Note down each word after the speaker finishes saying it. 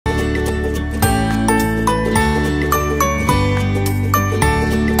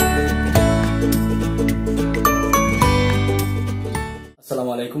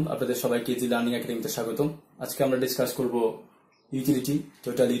আপনাদের সবাইকে লার্নিং একাডেমিতে স্বাগতম। আজকে আমরা ডিসকাস করব ইউটিলিটি,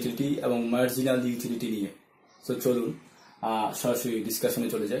 টোটাল ইউটিলিটি এবং মার্জিনাল ইউটিলিটি নিয়ে। তো চলুন সরাসরি ডিসকাশনে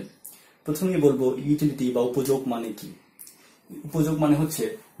চলে যাই। প্রথমেই বলবো ইউটিলিটি বা উপযোগ মানে কি। উপযোগ মানে হচ্ছে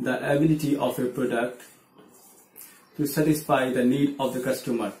the ability of A product to satisfy the need of the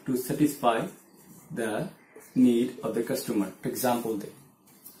customer, to satisfy the need of the customer. Example দেয়।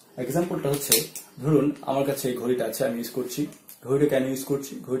 এক্সাম্পলটা হচ্ছে, ধরুন আমার কাছে এই ঘড়িটা আছে, আমি ইউজ করছি। ঘড়িটা কেন ইউজ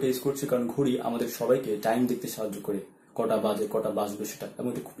করছি? ঘড়িটা ইউজ করছি কারণ ঘড়ি আমাদের সবাইকে টাইম দেখতে সাহায্য করে, কটা বাজে কটা বাজবে সেটা, এবং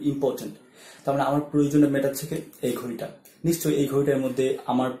এটা খুব ইম্পর্টেন্ট। তার মানে আমার প্রয়োজনে মেটাচ্ছে কি এই ঘড়িটা। নিশ্চয়ই এই ঘড়িটার মধ্যে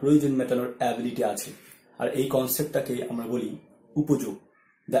আমার প্রয়োজন মেটানোর অ্যাবিলিটি আছে, আর এই কনসেপ্টটাকে আমরা বলি উপযোগ,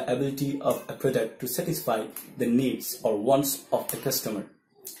 the ability of A product to satisfy the needs or wants of the customer.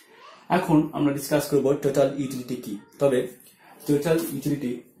 এখন আমরা ডিসকাস করব টোটাল ইউটিলিটি কি। তবে টোটাল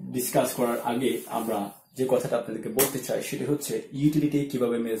ইউটিলিটি ডিসকাস করার আগে আমরা যে কথাটা আপনাদেরকে বলতে চাই সেটা হচ্ছে ইউটিলিটি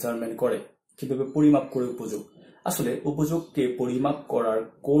কিভাবে মেজারমেন্ট করে, কিভাবে পরিমাপ করে উপযোগ। আসলে উপযোগকে পরিমাপ করার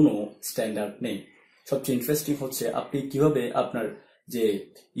কোনো স্ট্যান্ডার্ড নেই। সবচেয়ে ইন্টারেস্টিং হচ্ছে আপনি কিভাবে আপনার যে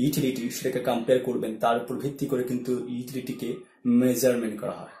ইউটিলিটি সেটাকে কম্পেয়ার করবেন, তার উপর ভিত্তি করে কিন্তু ইউটিলিটিকে মেজারমেন্ট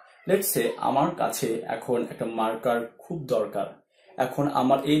করা হয়। লেটস সে আমার কাছে এখন একটা মার্কার খুব দরকার। এখন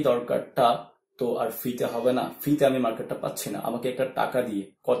আমার এই দরকারটা তো আর ফ্রিতে হবে না, ফ্রিতে আমি মার্কেটটা পাচ্ছি না, আমাকে একটা টাকা দিয়ে,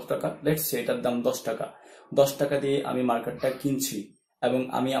 কত টাকা? লেটস সে এটার দাম 10 টাকা। 10 টাকা দিয়ে আমি মার্কেটটা কিনছি এবং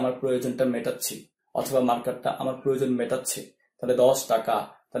আমি আমার প্রয়োজনটা মেটাচ্ছি, অথবা মার্কেটটা আমার প্রয়োজন মেটাচ্ছে, তাহলে 10 টাকা,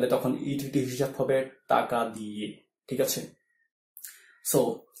 তাহলে তখন ইউটিলিটি হিসাব হবে টাকা দিয়ে। ঠিক আছে? সো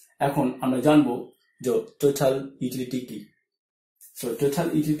এখন আমরা জানবো যে টোটাল ইউটিলিটি কি। সো টোটাল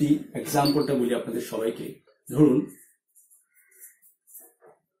ইউটিলিটি এক্সাম্পলটা বলি আপনাদের সবাইকে। ধরুন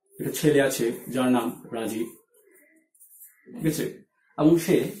একটা ছেলে আছে যার নাম রাজীব, ঠিক আছে, এবং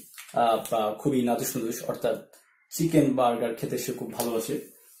সে খুবই নাদুস, অর্থাৎ চিকেন বার্গার খেতে সে খুব ভালোবাসে।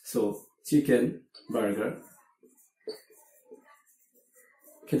 সো চিকেন বার্গার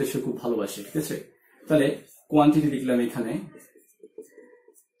খেতে সে খুব ভালোবাসে, ঠিক আছে। তাহলে কোয়ান্টিটি লিখলাম এখানে,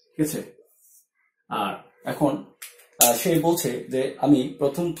 ঠিক আছে। আর এখন সে বলছে যে আমি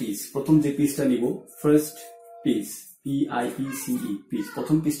প্রথম যে পিসটা নিব, ফার্স্ট পিস, PIECE পিস,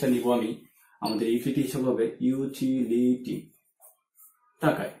 প্রথম পিসটা নিব আমি, আমাদের ইউটিলিটি হিসাবে হবে ইউটিলিটি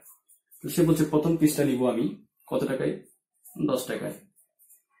টাকায়। তো সে বলছে প্রথম পিসটা নিব আমি কত টাকায়? 10 টাকায়।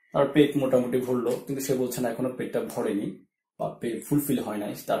 তার পেট মোটামুটি ভরলো, কিন্তু সে বলছে না এখনো পেটটা ভরেনি বা পেট ফুলফিল হয়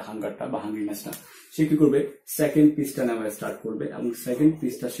নাই, তার হাঙ্গারটা বা হাঙ্গরিনেসটা। সে কি করবে? সেকেন্ড পিসটা নেওয়া স্টার্ট করবে, এবং সেকেন্ড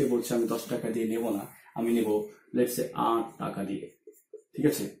পিসটা সে বলছে আমি 10 টাকা দিয়ে নেব না, আমি নেব লেটস সে 8 টাকা দিয়ে, ঠিক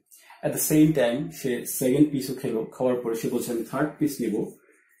আছে। At the same time say second পিসও খেলো, খাওয়ার পরে সে বলছে আমি থার্ড পিস নিব,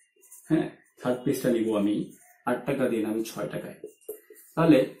 হ্যাঁ থার্ড পিসটা নিব আমি 8 টাকা দিয়ে, আমি 6 টাকায়।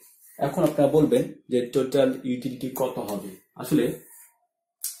 তাহলে এখন আপনারা বলবেন যে টোটাল ইউটিলিটি কত হবে? আসলে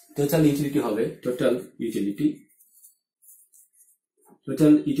টোটাল ইউটিলিটি হবে টোটাল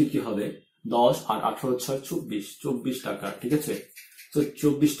ইউটিলিটি হবে 10 আর 18 6 24 টাকা, ঠিক আছে। তো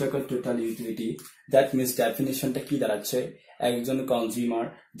 24 টাকার টোটাল ইউটিলিটি। দ্যাট মিনস ডেফিনিশনটা কি দাঁড়াচ্ছে? একজন কনজিউমার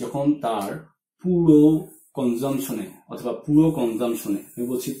যখন তার পুরো কনজামশনে, অথবা পুরো কনজামশনে, আমি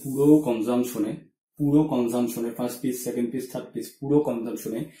বলছি পুরো কনজামশনে, first piece, second piece, third piece, পুরো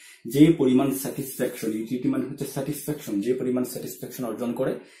কনজামশনে যে পরিমাণ স্যাটিসফ্যাকশন, ইউটিলিটি মানে হচ্ছে স্যাটিসফ্যাকশন, যে পরিমাণ স্যাটিসফ্যাকশন অর্জন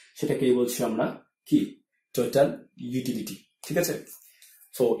করে সেটাকেই বলছি আমরা কি? টোটাল ইউটিলিটি, ঠিক আছে।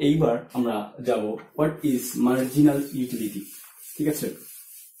 সো এইবার আমরা যাব হোয়াট ইজ মার্জিনাল ইউটিলিটি, ঠিক আছে।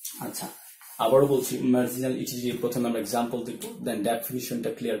 আচ্ছা, আবারও বলছি মার্জিনাল ইউটিলিটি প্রথমে আমরা এক্সাম্পল দেখব, দেন ডেফিনিশনটা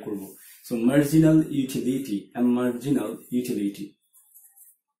ক্লিয়ার করব। So marginal utility,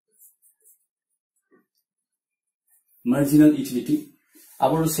 marginal utility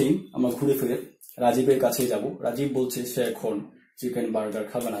আবারও সেম, আমরা ঘুরে ফিরে রাজীবের কাছে যাব। রাজীব বলছে সে এখন চিকেন বার্গার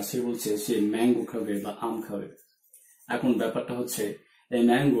খাবে না, সে বলছে সে ম্যাঙ্গো খাবে বা আম খাবে। এখন ব্যাপারটা হচ্ছে এই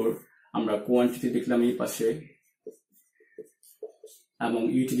ম্যাঙ্গোর আমরা কোয়ান্টিটি লিখলাম এই পাশে এবং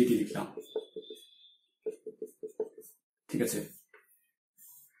ইউটিলিটি লিখলাম, ঠিক আছে।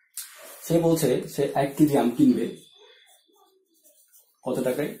 সে বলছে সে 1 কেজি আম কিনবে কত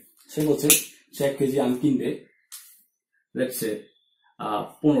টাকায়? সে বলছে সে 1 কেজি আম কিনবে লেটস সে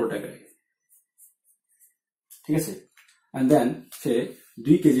 15 টাকায়, ঠিক আছে। এন্ড দেন সে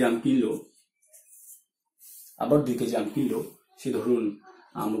 2 কেজি আম কিনলো, আবার 2 কেজি আম কিনলো, সে ধরুন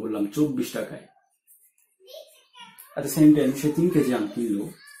আমরা বললাম 24 টাকায়। At the same time say 3 KG আম কিনলো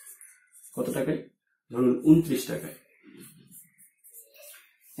কত টাকায়? ধরুন 29 টাকায়।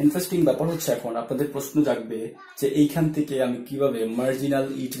 ইন্টারেস্টিং ব্যাপার হচ্ছে, এখন আপনাদের প্রশ্ন জাগবে যে এইখান থেকে আমি কিভাবে মার্জিনাল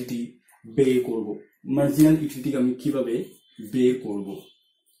ইউটিলিটি বের করব। মার্জিনাল ইউটিলিটি আমি কিভাবে বের করব?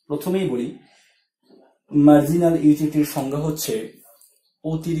 প্রথমেই বলি মার্জিনাল ইউটিলিটির সংজ্ঞা হচ্ছে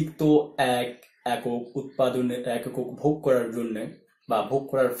অতিরিক্ত এক একক উৎপাদনের এক একক ভোগ করার জন্য বা ভোগ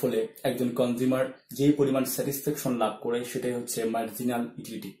করার ফলে একজন কনজিউমার যে পরিমাণ স্যাটিসফ্যাকশন লাভ করে সেটাই হচ্ছে মার্জিনাল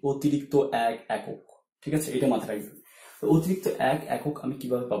ইউটিলিটি, অতিরিক্ত এক একক। ঠিক আছে, এটা মাথায় রাখবেন। অতিরিক্ত এক একক আমি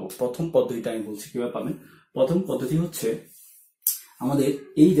কিভাবে পাবো? প্রথম পদ্ধতিটা আমি বলছি কিভাবে পাবেন। প্রথম পদ্ধতি হচ্ছে আমাদের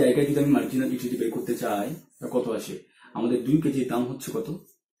এই জায়গায় যদি আমি মার্জিনাল ইউটিলিটি বের করতে চাই, কত আসে? আমাদের 2 কেজির দাম হচ্ছে কত?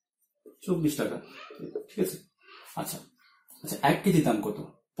 24 টাকা। ঠিক আছে, আচ্ছা আচ্ছা 1 কেজির দাম কত?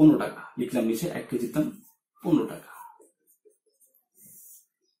 15 টাকা। লিখলাম নিচে 1 কেজির দাম 15 টাকা।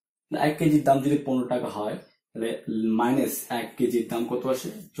 1 কেজির দাম যদি 15 টাকা হয় তাহলে মাইনাস 1 কেজির দাম কত আসে?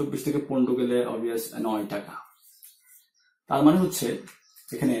 24 থেকে 15 গেলে অবভিয়াস 9 টাকা। তার মানে হচ্ছে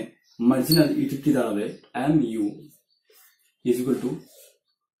এখানে মার্জিনাল ইউটিলিটি দাঁড়াবে MU is equal to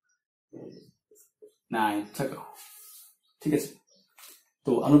 9 টাকা। ঠিক আছে,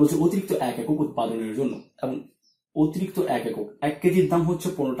 তো আমরা বলছি অতিরিক্ত এক একক উৎপাদনের জন্য, এবং অতিরিক্ত এক একক 1 কেজির দাম হচ্ছে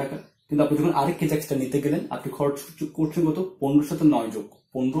 15 টাকা, কিন্তু আপনি যখন আরেক কেজি এক্সট্রা নিতে গেলেন আপনি খরচ করছেন কত? 15 সাথে 9 যোগ,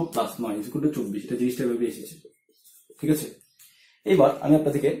 15 প্লাস 9 is equal to 24। এটা জিনিসটা ভেবে এসেছে। ঠিক আছে, এবার আমি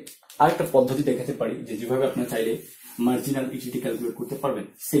আপনাদেরকে আরেকটা পদ্ধতি দেখাতে পারি যে যেভাবে আপনারা চাইলে মার্জিনাল ইউটিলিটি ক্যালকুলেট করতে পারবেন।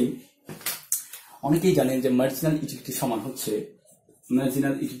 সেই অনেকেই জানেন যে মার্জিনাল ইউটিলিটি সমান হচ্ছে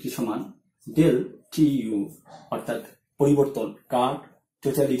ডেল টিইউ, অর্থাৎ পরিবর্তন কার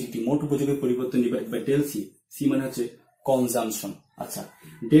টোটাল ইউটিলিটি, মোট উপযোগের পরিবর্তন divide by del C. C মানে হচ্ছে কনজাম্পশন। আচ্ছা,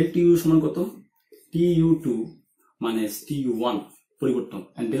 ডেল টিইউ সমান কত? TU2 মাইনাস TU1 পরিবর্তন,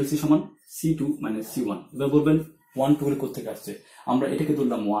 এন্ড ডেল সি সমান C2 মাইনাস C1। এবার বলবেন 1 2 কোথা থেকে আসছে? আমরা এটাকে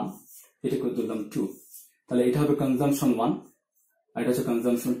ধরলাম 1, এটাকে ধরলাম 2, তাহলে এটা হবে কনজাম্পশন 1 আর এটা হচ্ছে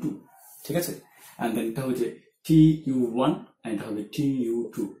কনজাম্পশন 2। ঠিক আছে, এন্ড দেন এটা হচ্ছে TU1 এন্ড এটা হবে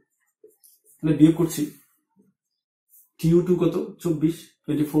TU2। তাহলে বিয়োগ করছি, TU2 কত?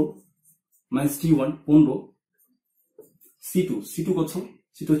 24 মাইনাস T1 15, C2 কত?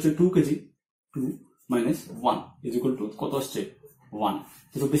 C2 হচ্ছে 2 KG, 2 minus 1 is equal to কত আসছে? 1।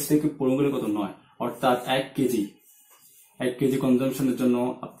 24 থেকে 15 গেলে কত? 9। অর্থাৎ 1 কেজি কনজাম্পশনের জন্য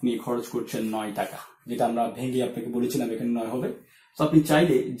আপনি খরচ করছেন 9 টাকা, যেটা আমরা ভেঙে আপনাকে বলেছিলাম এখানে 9 হবে। তো আপনি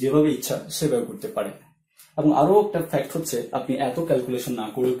চাইলে যেভাবে ইচ্ছা সেভাবে করতে পারেন। এবং আরো একটা ফ্যাক্ট হচ্ছে আপনি এত ক্যালকুলেশন না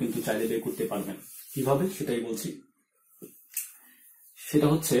করেও কিন্তু চাইলে বের করতে পারবেন। কিভাবে সেটাই বলছি। সেটা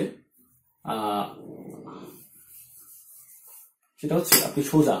হচ্ছে আপনি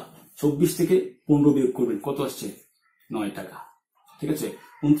সোজা 24 থেকে 15 বিয়োগ করবেন, কত আসছে? 9 টাকা। ঠিক আছে,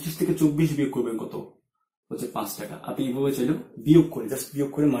 29 থেকে 24 বিয়োগ করবেন, কত হচ্ছে? 5 টাকা। আপনি এইভাবে চাইলেও বিয়োগ করে জাস্ট বিয়োগ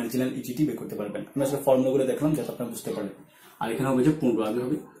করে মার্জিনাল ইউটিলিটি বের করতে পারবেন। আমি আসলে ফর্মুলাগুলো দেখলাম যাতে আপনারা বুঝতে পারেন। আর এখানে হবে যে 15, আগে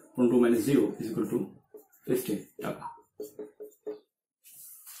হবে 15 মাইনাস 0 ইজ ইকুয়াল টু 15 টাকা।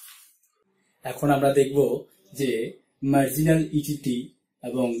 এখন আমরা দেখব যে মার্জিনাল ইউটিলিটি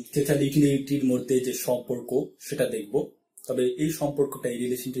এবং টোটাল ইউটিলিটির মধ্যে যে সম্পর্ক সেটা দেখব। তবে এই সম্পর্কটা, এই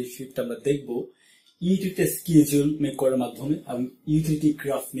রিলেশনশিপটা আমরা দেখব ইউটিলিটি স্কেডিউল মেক করার মাধ্যমে এবং ইউটিলিটি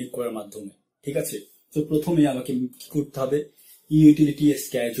গ্রাফ মেক করার মাধ্যমে। ঠিক আছে, তো প্রথমে আমাকে কি করতে হবে? ইউটিলিটি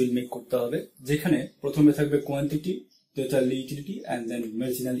স্কেডিউল মেক করতে হবে, যেখানে প্রথমে থাকবে quantity, total utility and then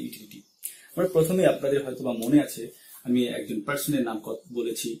marginal utility. আমরা প্রথমে আপনাদের হয়তো বা মনে আছে আমি একজন পার্সনের নাম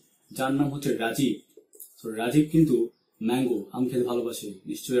বলেছি যার নাম হচ্ছে রাজীব। তো রাজীব কিন্তু ম্যাঙ্গো আম খেতে ভালোবাসে,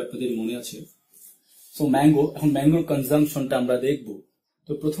 নিশ্চয়ই আপনাদের মনে আছে। সো ম্যাঙ্গো, এখন ম্যাঙ্গোর কনজাম্পশনটা আমরা দেখব।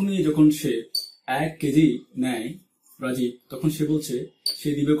 তো প্রথমেই যখন সে 1 কেজি নেয় রাজীব, তখন সে বলছে সে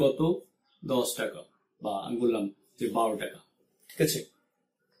দিবে কত? 10 টাকা, বা আমি বললাম যে 12 টাকা। ঠিক আছে,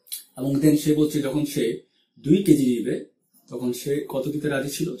 এবং দেন সে বলছে যখন সে 2 কেজি দিবে তখন সে কত দিতে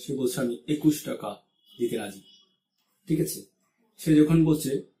রাজি ছিল? সে বলছে আমি 21 টাকা দিতে রাজি। ঠিক আছে, সে যখন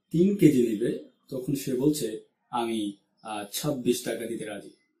বলছে 3 কেজি নিবে তখন সে বলছে আমি 26 টাকা দিতে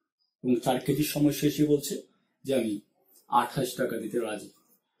রাজি। এবং 4 কেজির সময় সে বলছে যে আমি 28 টাকা দিতে রাজি।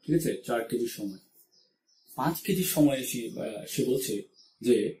 ঠিক আছে, 4 কেজির সময়। 5 কেজির সময় সে বলছে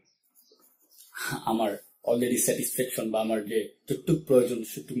যে আমার অলরেডি স্যাটিসফ্যাকশন বা আমার যে যতটুক প্রয়োজন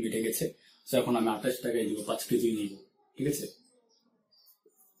সেটুক মিটে গেছে, এখন আমি 28 টাকায় দিব, 5 কেজি নিব। ঠিক আছে,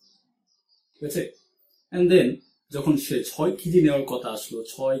 ঠিক আছে, এন্ড দেন যখন সে 6 কেজি নেওয়ার কথা আসলো,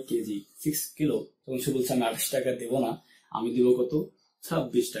 6 কেজি 6 কিলো, তখন সে বলছে আমি 28 টাকা দেবো না, আমি দিব কত?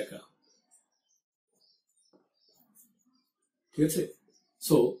 26 টাকা। ঠিক আছে,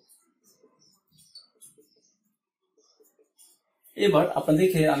 সো এবার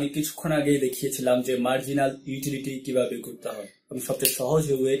আপনাদেরকে আমি কিছুক্ষণ আগে দেখিয়েছিলাম যে মার্জিনাল ইউটিলিটি কিভাবে করতে হয়, এবং সবচেয়ে সহজ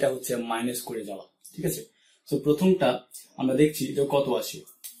ওয়েটা হচ্ছে মাইনাস করে যাওয়া। ঠিক আছে, তো প্রথমটা আমরা দেখছি যে কত আসে।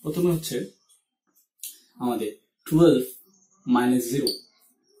 প্রথমে হচ্ছে আমাদের 12 মাইনাস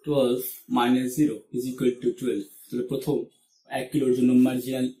 0 ইজ ইকুয়াল টু 12। তাহলে প্রথম 1 কিলোর জন্য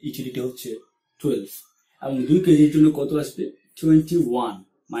মার্জিনাল ইউটিলিটি হচ্ছে 12, এবং 2 কেজির জন্য কত আসবে? 21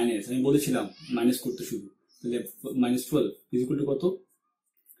 মাইনাস, আমি বলেছিলাম মাইনাস করতে শুধু, তাহলে -12 ইজ ইকুয়াল টু কত?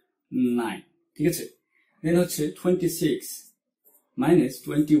 9, ঠিক আছে। দেন হচ্ছে 26 minus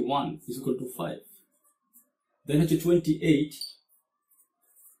 21 is equal to 5. Then হচ্ছে 28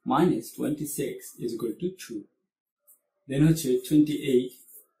 minus 26 is equal to 2. Then হচ্ছে 28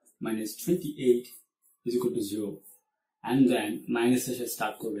 minus 28 is equal to 0. And then minus এসে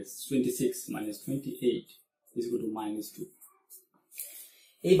start করবে, 26 minus 28 is equal to -2.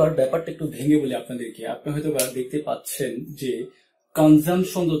 এইবার ব্যাপারটা একটু ভেঙে বলি আপনাদেরকে। আপনি হয়তো দেখতে পাচ্ছেন যে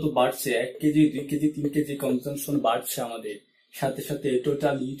কনজাম্পশন যত বাড়ছে, 1 কেজি 2 কেজি 3 কেজি কনজাম্পশন বাড়ছে আমাদের, সাথে সাথে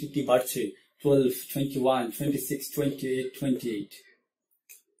টোটাল ইউটিলিটি বাড়ছে 12, 21, 26, 28, 28,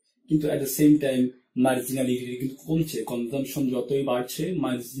 কিন্তু at the same time marginal utility কিন্তু কমছে। কনজাম্পশন যতই বাড়ছে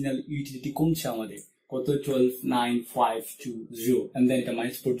মার্জিনাল ইউটিলিটি কমছে আমাদের, কত? 12, 9, 5, 2, 0, এন্ড দেন এটা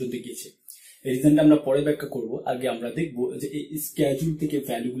মাইনাস পর্যন্ত গিয়েছে। এই রিজনটা আমরা পরে ব্যাখ্যা করব। আগে আমরা দেখবো যে এই স্কেজুল থেকে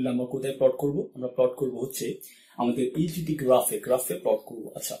ভ্যালুগুলো আমরা কোথায় প্লট করব। আমরা প্লট করব হচ্ছে আমাদের ইউটিলিটি গ্রাফে প্লট করব।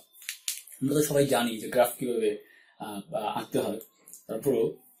 আচ্ছা, আমরা তো সবাই জানি যে গ্রাফ কিভাবে আঁকতে হয়, তারপরও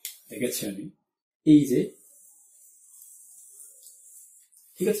দেখেছি আমি এই যে,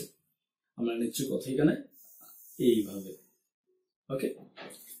 ঠিক আছে, আমরা নিশ্চয় কথা এখানে এইভাবে। ওকে,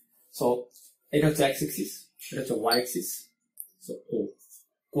 সো এটা হচ্ছে এক্স এক্সিস, এটা হচ্ছে ওয়াই এক্সিস। সো ও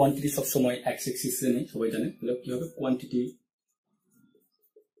কোয়ান্টিটি সবসময় এক্স এক্সিস এ নেই, সবাই জানে। তাহলে কি হবে? কোয়ান্টিটি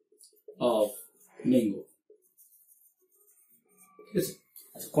অফ ম্যাঙ্গো, ঠিক আছে।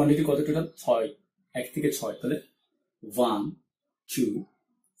 আচ্ছা, কোয়ান্টিটি কত টোটাল? 6, 1 থেকে 6, তাহলে 1, 2,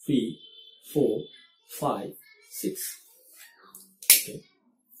 3, 4, 5, 6। ওকে,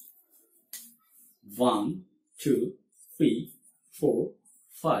 1, 2, 3, 4,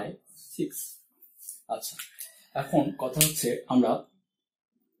 5, 6। আচ্ছা, এখন কথা হচ্ছে আমরা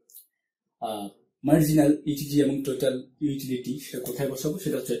মার্জিনাল ইউটিলিটি এবং টোটাল ইউটিলিটি সেটা কোথায় বসাবো?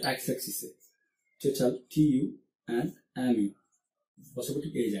 সেটা হচ্ছে x অ্যাক্সিসে, total TU and mu বসাবো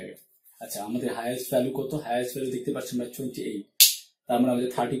ঠিক এই জায়গায়। আচ্ছা, আমাদের হাইয়েস্ট ভ্যালু কত? হাইয়েস্ট ভ্যালু দেখতে পাচ্ছি আমরা 28, তার মানে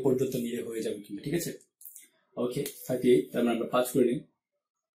আমাদের 30 পর্যন্ত নিয়ে হয়ে যাবে কিন্তু, ঠিক আছে। ওকে, 38, তার মানে আমরা 5 করে নিই,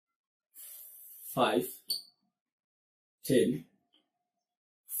 5, 10,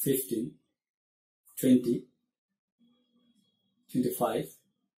 15, 20, 25,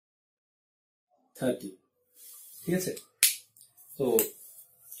 30, ঠিক আছে। তো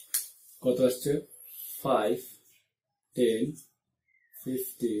কত আসছে? 5, 10,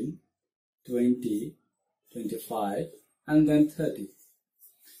 15, 20, 25, and then 30।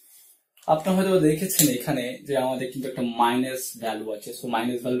 আপনারা হয়তো দেখেছেন এখানে যে আমাদের কিন্তু একটা মাইনাস ভ্যালু আছে। সো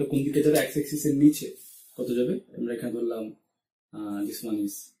মাইনাস ভ্যালুটা কোন দিকে যাবে? এক্স অ্যাক্সিস এর নিচে কত যাবে? আমরা এখানে ধরলাম দিস ওয়ান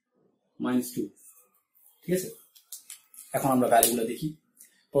ইজ -2, ঠিক আছে। এখন আমরা ভ্যালুগুলো দেখি।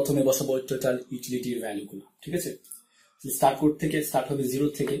 প্রথমে বসাবো টোটাল ইউটিলিটির ভ্যালুগুলো, ঠিক আছে। স্টার্ট কোড থেকে স্টার্ট হবে 0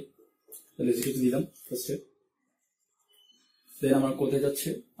 থেকে, তাহলে 0 তে দিলাম ফার্স্টে। দেন আমার কোথায় যাচ্ছে?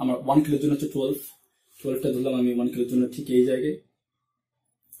 আমার 1 কিলোর জন্য হচ্ছে 12টা ধরলাম আমি 1 কিলোর জন্য ঠিক এই জায়গায়।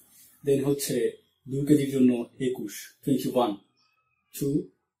 দেন হচ্ছে 2 কেজির জন্য 21, 21, 2,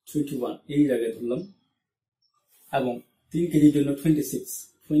 21 এই জায়গায় ধরলাম, এবং 3 কেজির জন্য 26,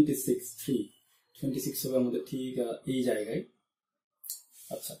 3, 26 হবে আমাদের ঠিক এই জায়গায়।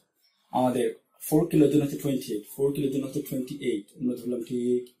 আচ্ছা, আমাদের 4 কিলোর জন্য হচ্ছে 28, 4 কিলোর জন্য হচ্ছে 28, আমরা ধরলাম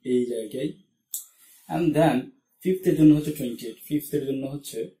ঠিক এই জায়গায়। এন্ড দেন 5th এর জন্য হচ্ছে 28, 5th এর জন্য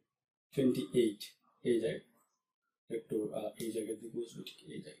হচ্ছে 28 এই জায়গায়, একটু এই জায়গায় দিয়ে বসবে ঠিক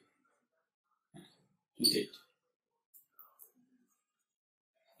এই জায়গায়, 28।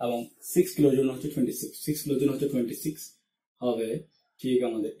 এবং 6 কিলোর জন্য হচ্ছে 26, 6 কিলোর জন্য হচ্ছে 26 হবে ঠিক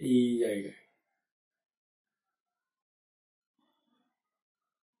আমাদের এই জায়গায়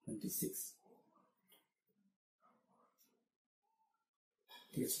 26,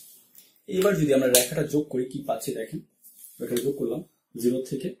 ঠিক আছে। এবার যদি আমরা রেখাটা যোগ করি কি পাচ্ছি দেখেন। রেখাটা যোগ করলাম 0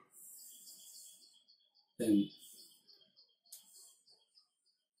 থেকে, দেন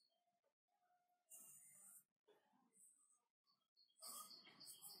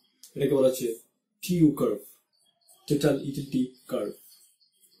এটাকে বলা হচ্ছে TU curve, total utility curve.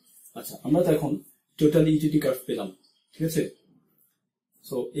 আচ্ছা, আমরা তো এখন টোটাল ইউটিলিটি কার্ভ পেলাম, ঠিক আছে।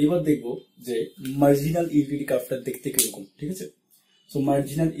 সো এবার দেখবো যে মার্জিনাল ইউটিলিটি কার্ভটা দেখতে কিরকম, ঠিক আছে। সো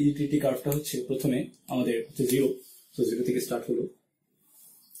মার্জিনাল ইউটিলিটি কার্ভটা হচ্ছে প্রথমে আমাদের হচ্ছে 0, সো 0 থেকে স্টার্ট হলো।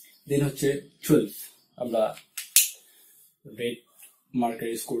 দেন হচ্ছে 12, আমরা রেড মার্কার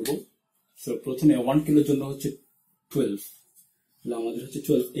ইউজ করবো। সো প্রথমে 1 কিলোর জন্য হচ্ছে 12, আমাদের হচ্ছে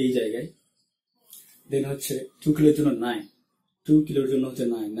 12 এই জায়গায়। দেন হচ্ছে 2 কিলোর জন্য 9, 2 কিলোর জন্য হচ্ছে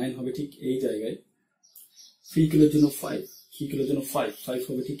 9 হবে ঠিক এই জায়গায়। 3 কিলোর জন্য 5, 3 কিলোর জন্য 5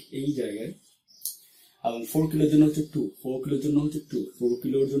 হবে ঠিক এই জায়গায়। এবং 4 কিলোর জন্য হচ্ছে 2, 4 কিলোর জন্য হচ্ছে 2, 4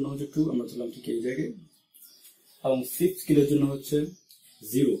 কিলোর জন্য হচ্ছে 2, আমরা ধরলাম ঠিক এই জায়গায়। এবং 6 কিলোর জন্য হচ্ছে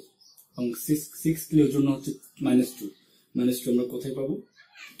 0, এবং 6 কিলোর জন্য হচ্ছে -2, -2 আমরা কোথায় পাবো?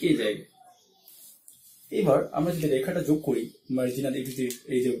 এই জায়গায়। এবার আমরা যদি রেখাটা যোগ করি মার্জিনাল ইউটিলিটির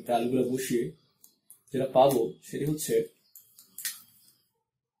এই যে ভ্যালুগুলো বসিয়ে যেটা পাবো সেটি হচ্ছে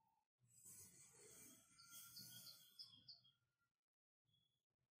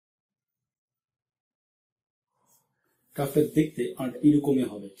গ্রাফটা দেখতে অনেকটা এরকমই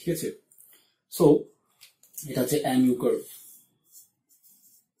হবে, ঠিক আছে? সো এটা হচ্ছে MU curve.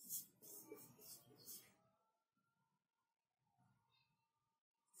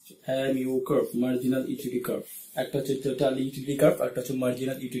 MU curve, marginal utility curve. একটা হচ্ছে টোটাল ইউটিলিটি কার্ভ, একটা হচ্ছে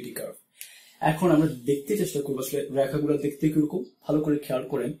মার্জিনাল ইউটিলিটি কার্ভ। এখন আমরা দেখতে চেষ্টা করবো আসলে রেখাগুলো দেখতে কিরকম। ভালো করে খেয়াল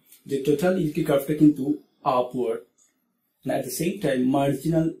করেন যে টোটাল ইউটিলিটি কার্ভটা কিন্তু upward, at the same time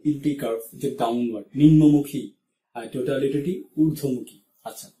marginal utility curve যে ডাউনওয়ার্ড নিম্নমুখী, আর টোটাল ইউটিলিটি ঊর্ধ্বমুখী।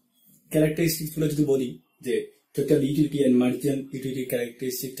 আচ্ছা, ক্যারেক্টারিস্টিক্স গুলো যদি বলি যে total utility and marginal utility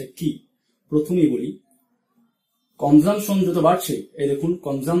ক্যারেক্টারিস্টিকটা কি, প্রথমেই বলি কনজাম্পশন যত বাড়ছে, এই দেখুন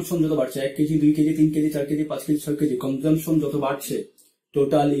কনজাম্পশন যত বাড়ছে, 1 KG 2 KG 3 KG 4 KG 5 KG 6 KG, consumption যত বাড়ছে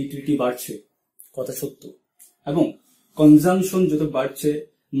টোটাল ইউটিলিটি বাড়ছে, কথা সত্য। এবং কনজাম্পশন যত বাড়ছে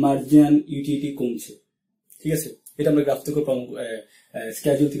মার্জিনাল ইউটিলিটি কমছে, ঠিক আছে? এটা আমরা গ্রাফ থেকে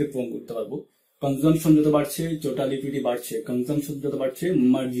স্ক্যাজুয়াল থেকে প্রমাণ করতে পারবো। কনজাম্পশন যত বাড়ছে টোটাল ইউটিলিটি বাড়ছে, কনজাম্পশন যত বাড়ছে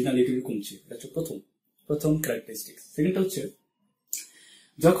মার্জিনাল ইউটিলিটি কমছে। এটা হচ্ছে প্রথম ক্যারেক্টারিস্টিক্স। সেকেন্ডটা হচ্ছে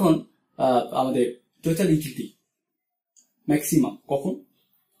যখন আমাদের টোটাল ইউটিলিটি ম্যাক্সিমাম কখন,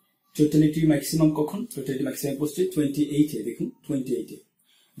 টোটালিটি ম্যাক্সিমাম কখন, টোটালিটি ম্যাক্সিমাম বসছে 28-এ, দেখুন 28-এ।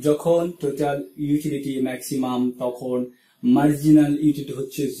 যখন টোটাল ইউটিলিটি ম্যাক্সিমাম তখন মার্জিনাল ইউটিলিটি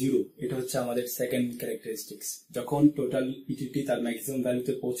হচ্ছে 0। এটা হচ্ছে আমাদের সেকেন্ড ক্যারেক্টারিস্টিক্স। যখন টোটাল ইউটিলিটি তার ম্যাক্সিমাম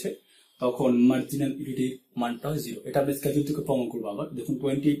ভ্যালুতে পৌঁছে তখন মার্জিনাল ইউটিলিটির মানটা 0। এটা আমরা স্ক্যাজুয়াল থেকে প্রমাণ করবো। আবার দেখুন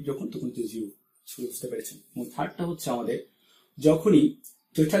 28 যখন, তখন 0, বুঝতে পেরেছেন? এবং থার্ডটা হচ্ছে আমাদের যখনই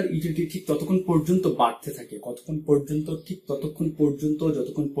টোটাল ইউটিলিটি ঠিক ততক্ষণ পর্যন্ত বাড়তে থাকে, কতক্ষণ পর্যন্ত? ঠিক ততক্ষণ পর্যন্ত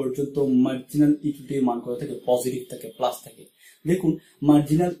যতক্ষণ পর্যন্ত মার্জিনাল ইউটিলিটির মান কত থাকে? পজিটিভ থাকে, প্লাস থাকে। দেখুন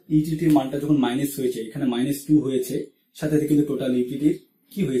মার্জিনাল ইউটিলিটির মানটা যখন মাইনাস হয়েছে, এখানে -2 হয়েছে, সাথে সাথে কিন্তু টোটাল ইউটিলিটির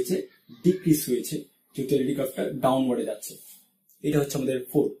কি হয়েছে? ডিক্রিজ হয়েছে, টোটালিটি কার্ভটা ডাউনওয়ার্ডে যাচ্ছে। এটা হচ্ছে আমাদের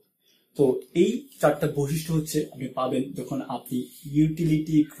 4। তো এই 4টা বৈশিষ্ট্য হচ্ছে আপনি পাবেন যখন আপনি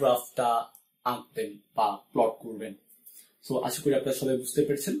ইউটিলিটি গ্রাফটা আঁকবেন বা প্লট করবেন। সো আশা করি আপনারা সবাই বুঝতে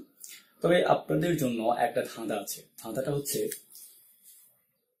পেরেছেন। তবে আপনাদের জন্য একটা ধাঁধা আছে। ধাঁধাটা হচ্ছে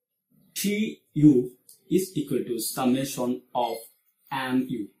TU is equal to summation of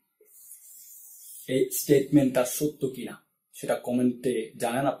MU। এই স্টেটমেন্টটা সত্য কিনা সেটা কমেন্টে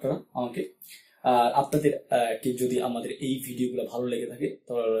জানান আপনারা আমাকে। আর আপনাদের যদি আমাদের এই ভিডিওগুলো ভালো লেগে থাকে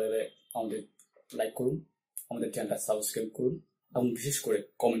তাহলে আমাদের লাইক করুন, আমাদের চ্যানেলটা সাবস্ক্রাইব করুন এবং বিশেষ করে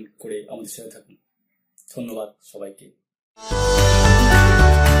কমেন্ট করে আমাদের সাথে থাকুন। ধন্যবাদ সবাইকে।